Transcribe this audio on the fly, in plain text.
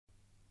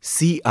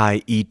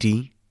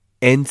CIET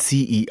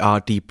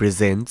NCERT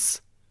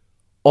presents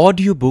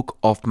Audiobook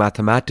of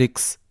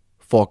Mathematics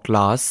for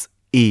Class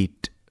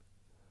 8.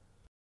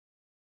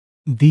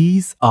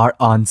 These are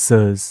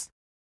answers.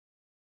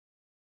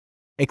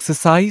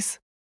 Exercise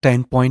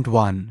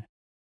 10.1.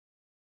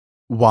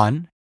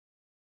 1.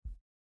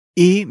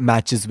 A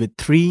matches with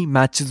 3,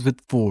 matches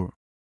with 4.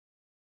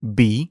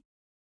 B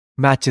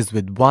matches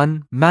with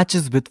 1,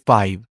 matches with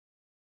 5.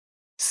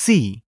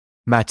 C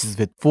matches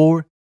with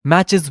 4,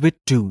 matches with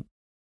 2.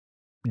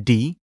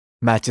 D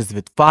matches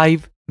with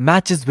 5,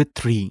 matches with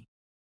 3.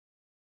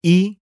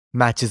 E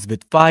matches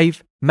with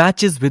 5,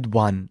 matches with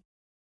 1.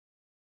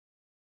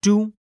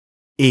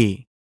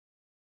 2A.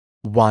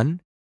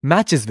 1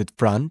 matches with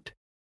front,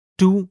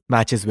 2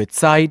 matches with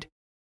side,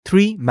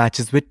 3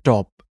 matches with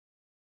top.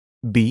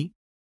 B.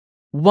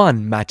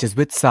 1 matches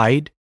with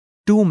side,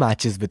 2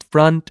 matches with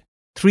front,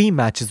 3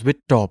 matches with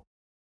top.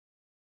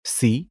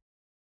 C.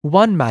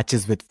 1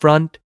 matches with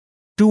front,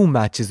 2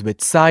 matches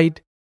with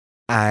side,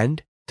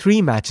 and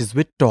 3 matches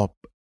with top.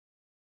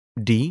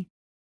 D.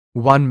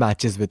 1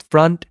 matches with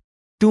front,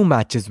 2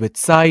 matches with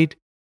side,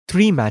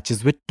 3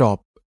 matches with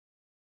top.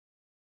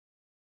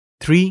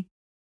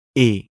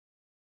 3A.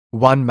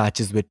 1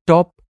 matches with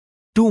top,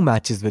 2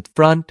 matches with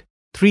front,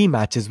 3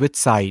 matches with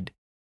side.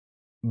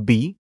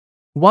 B.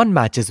 1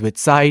 matches with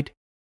side,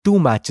 2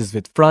 matches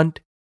with front,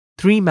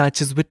 3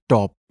 matches with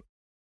top.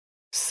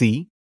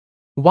 C.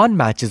 1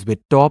 matches with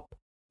top,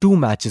 2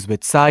 matches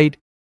with side,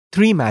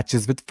 3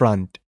 matches with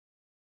front.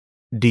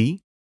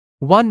 D.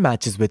 1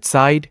 matches with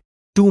side,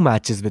 2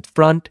 matches with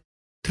front,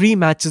 3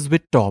 matches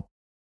with top.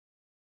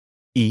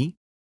 E.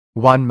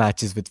 1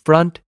 matches with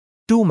front,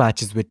 2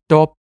 matches with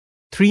top,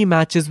 3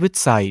 matches with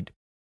side.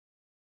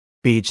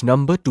 Page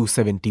number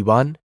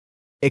 271,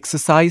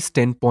 Exercise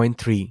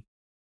 10.3.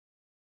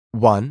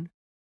 1.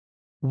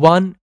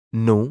 1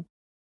 no,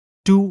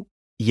 2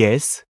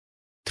 yes,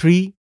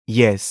 3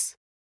 yes.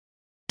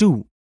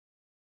 2.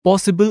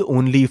 Possible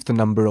only if the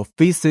number of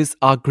faces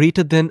are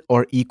greater than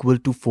or equal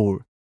to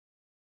 4.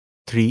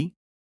 3.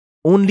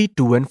 Only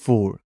 2 and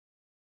 4.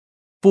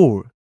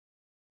 4.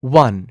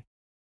 1.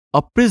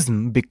 A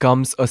prism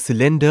becomes a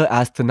cylinder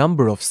as the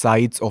number of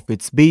sides of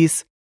its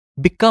base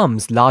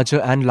becomes larger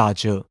and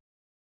larger.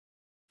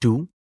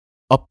 2.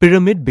 A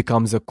pyramid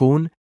becomes a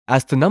cone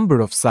as the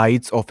number of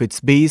sides of its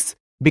base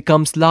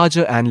becomes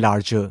larger and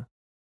larger.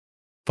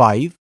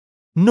 5.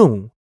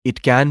 No,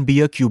 it can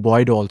be a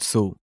cuboid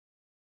also.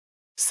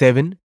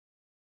 7.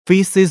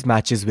 Faces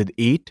matches with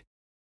 8,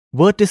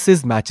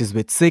 vertices matches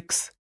with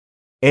 6,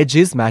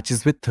 edges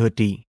matches with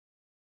 30.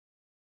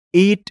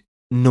 8.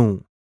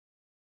 No.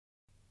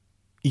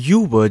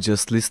 You were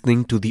just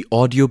listening to the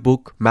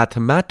audiobook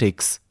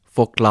Mathematics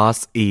for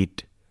Class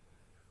 8.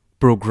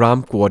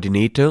 Program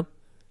Coordinator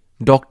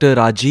Dr.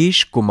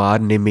 Rajesh Kumar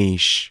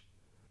Nimesh.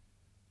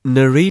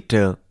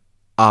 Narrator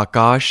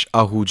Akash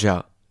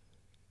Ahuja.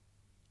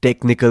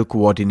 Technical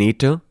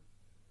Coordinator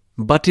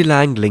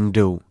Batilang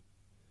Lingdo.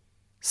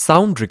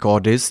 Sound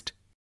Recordist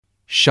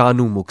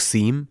Shanu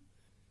Muksim.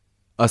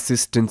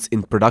 Assistants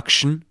in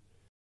Production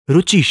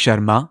Ruchi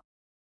Sharma.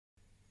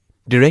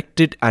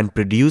 Directed and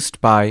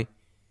produced by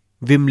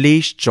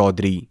Vimlesh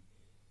Chaudhary.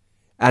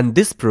 And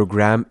this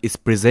program is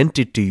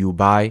presented to you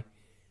by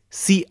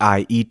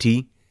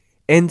CIET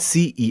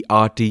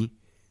NCERT,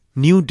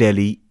 New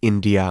Delhi,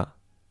 India.